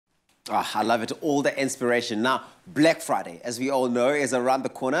Oh, I love it. All the inspiration. Now, Black Friday, as we all know, is around the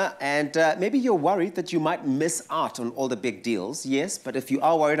corner. And maybe you're worried that you might miss out on all the big deals. Yes, but if you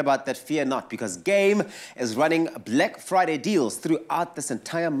are worried about that, fear not, because Game is running Black Friday deals throughout this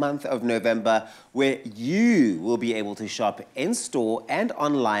entire month of November, where you will be able to shop in-store and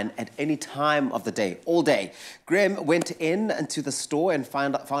online at any time of the day, all day. Graham went into the store and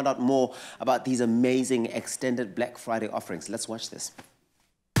found out more about these amazing extended Black Friday offerings. Let's watch this.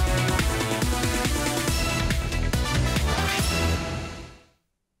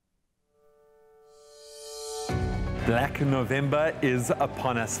 Black November is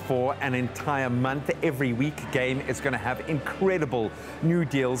upon us for an entire month. Every week, Game is going to have incredible new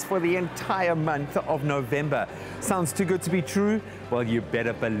deals for the entire month of November. Sounds too good to be true? Well, you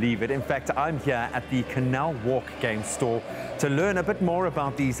better believe it. In fact, I'm here at the Canal Walk Game store to learn a bit more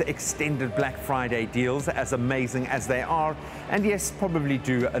about these extended Black Friday deals, as amazing as they are, and yes, probably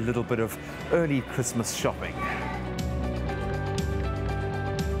do a little bit of early Christmas shopping.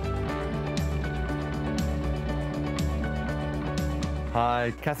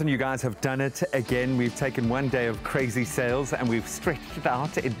 Hi, Catherine, you guys have done it again. We've taken one day of crazy sales and we've stretched it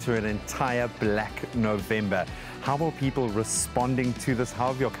out into an entire Black November. How are people responding to this? How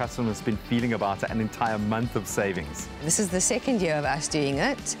have your customers been feeling about an entire month of savings? This is the second year of us doing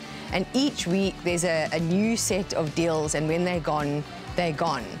it, and each week there's a new set of deals, and when they're gone, they're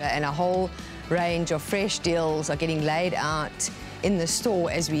gone. And a whole range of fresh deals are getting laid out in the store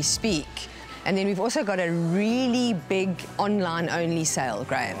as we speak. And then we've also got a really big online-only sale,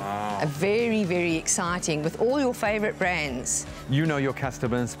 Graham. Wow. A very, very exciting, with all your favourite brands. You know your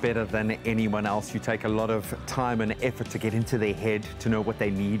customers better than anyone else. You take a lot of time and effort to get into their head, to know what they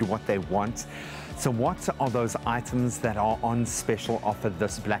need, what they want. So what are those items that are on special offer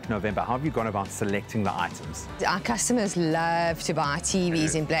this Black November? How have you gone about selecting the items? Our customers love to buy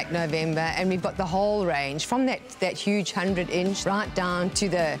TVs in Black November, and we've got the whole range, from that huge 100-inch right down to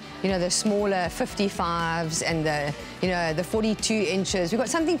the, the smaller 55s and the 42 inches. We've got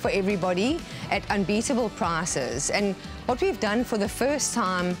something for everybody at unbeatable prices. And what we've done for the first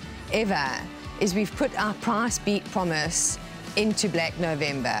time ever is we've put our price beat promise into Black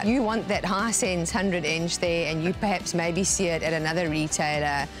November. You want that Hisense 100-inch there, and you perhaps maybe see it at another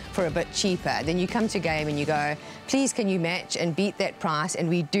retailer for a bit cheaper. Then you come to Game and you go, please can you match and beat that price? And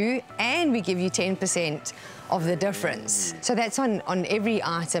we do, and we give you 10% of the difference. So that's on every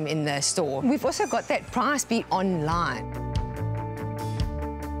item in the store. We've also got that price beat online.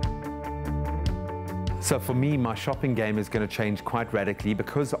 So for me, my shopping game is going to change quite radically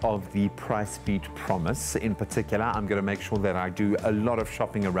because of the price beat promise. In particular, I'm going to make sure that I do a lot of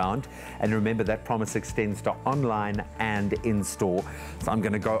shopping around. And remember, that promise extends to online and in-store. So I'm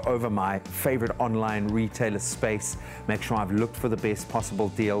going to go over my favorite online retailer space, make sure I've looked for the best possible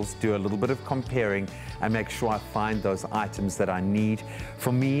deals, do a little bit of comparing, and make sure I find those items that I need.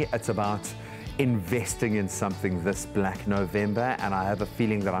 For me, it's about investing in something this Black November, and I have a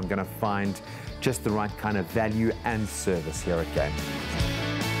feeling that I'm going to find just the right kind of value and service here at Game.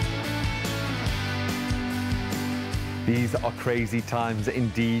 These are crazy times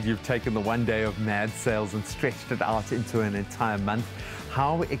indeed. You've taken the one day of mad sales and stretched it out into an entire month.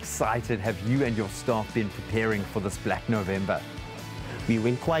 How excited have you and your staff been preparing for this Black November? We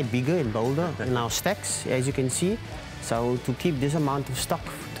went quite bigger and bolder in our stacks, as you can see. So to keep this amount of stock,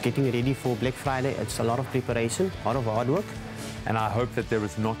 getting ready for Black Friday, it's a lot of preparation, a lot of hard work. And I hope that there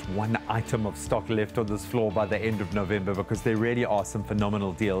is not one item of stock left on this floor by the end of November, because there really are some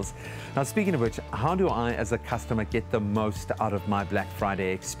phenomenal deals. Now, speaking of which, how do I, as a customer, get the most out of my Black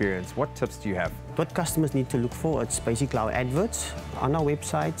Friday experience? What tips do you have? What customers need to look for, it's basically our adverts on our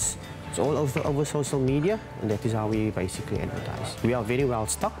websites. It's all over social media, and that is how we basically advertise. We are very well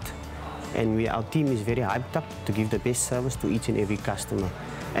stocked, and our team is very hyped up to give the best service to each and every customer.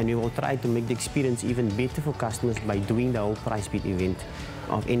 And we will try to make the experience even better for customers by doing the whole price beat event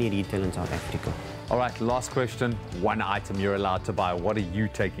of any retailer in South Africa. All right, last question. One item you're allowed to buy. What are you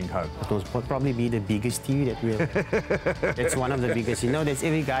taking home? It will probably be the biggest TV that we have. It's one of the biggest. That's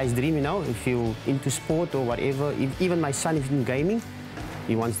every guy's dream, if you're into sport or whatever. Even my son is in gaming,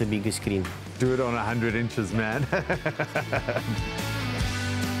 he wants the biggest screen. Do it on 100 inches, man.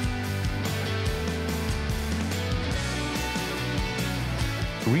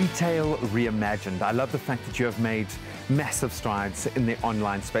 Retail reimagined. I love the fact that you have made massive strides in the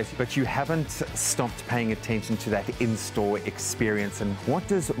online space, but you haven't stopped paying attention to that in-store experience. And what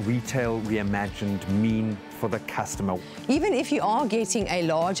does retail reimagined mean for the customer? Even if you are getting a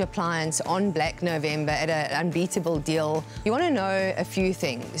large appliance on Black November at an unbeatable deal, you want to know a few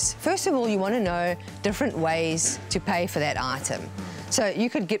things. First of all, you want to know different ways to pay for that item. So you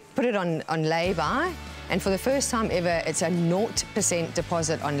could put it on lay-by, and for the first time ever, it's a 0%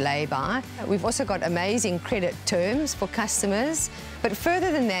 deposit on lay-by. We've also got amazing credit terms for customers, but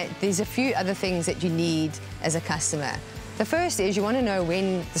further than that, there's a few other things that you need as a customer. The first is you want to know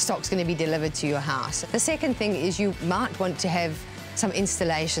when the stock's going to be delivered to your house. The second thing is you might want to have some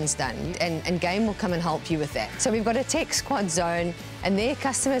installations done, and Game will come and help you with that. So we've got a tech squad zone, and their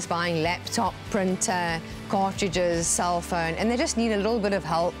customers buying laptop, printer, cartridges, cell phone, and they just need a little bit of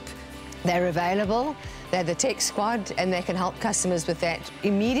help. They're available. They're the tech squad, and they can help customers with that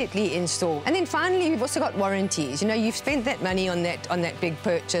immediately in store. And then finally, we've also got warranties. You know, you've spent that money on that big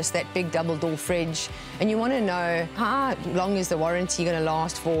purchase, that big double-door fridge, and you want to know how long is the warranty going to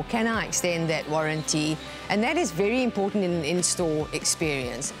last for? Can I extend that warranty? And that is very important in an in-store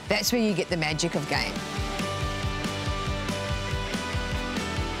experience. That's where you get the magic of Game.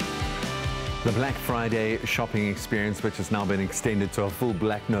 The Black Friday shopping experience, which has now been extended to a full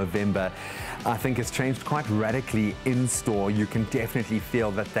Black November, I think has changed quite radically in store. You can definitely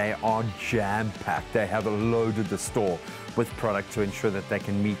feel that they are jam-packed. They have loaded the store with product to ensure that they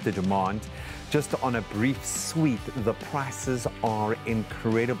can meet the demand. Just on a brief sweep, the prices are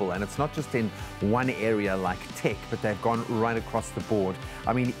incredible. And it's not just in one area like tech, but they've gone right across the board.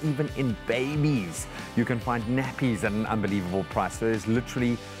 I mean, even in babies, you can find nappies at an unbelievable price. So there's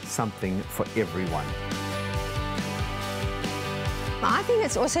literally something for everyone. I think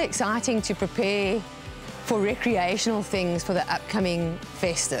it's also exciting to prepare for recreational things for the upcoming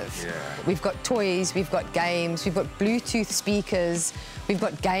festive. Yeah. We've got toys, we've got games, we've got Bluetooth speakers, we've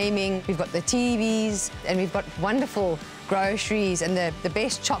got gaming, we've got the TVs, and we've got wonderful groceries and the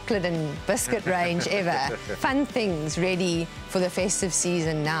best chocolate and biscuit range ever. Fun things ready for the festive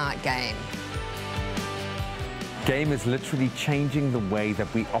season now at Game. Game is literally changing the way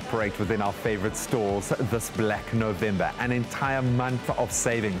that we operate within our favorite stores this Black November, an entire month of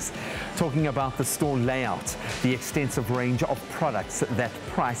savings. Talking about the store layout, the extensive range of products that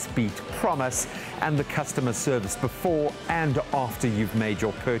price beat promise, and the customer service before and after you've made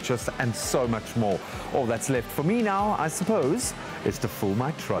your purchase, and so much more. All that's left for me now, I suppose, is to fill my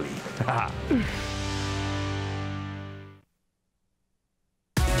trolley.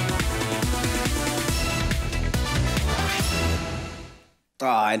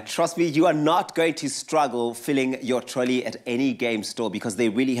 And trust me, you are not going to struggle filling your trolley at any Game store, because they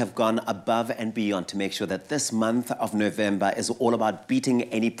really have gone above and beyond to make sure that this month of November is all about beating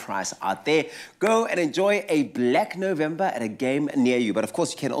any price out there. Go and enjoy a Black November at a Game near you. But of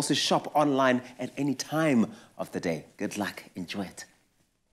course, you can also shop online at any time of the day. Good luck. Enjoy it.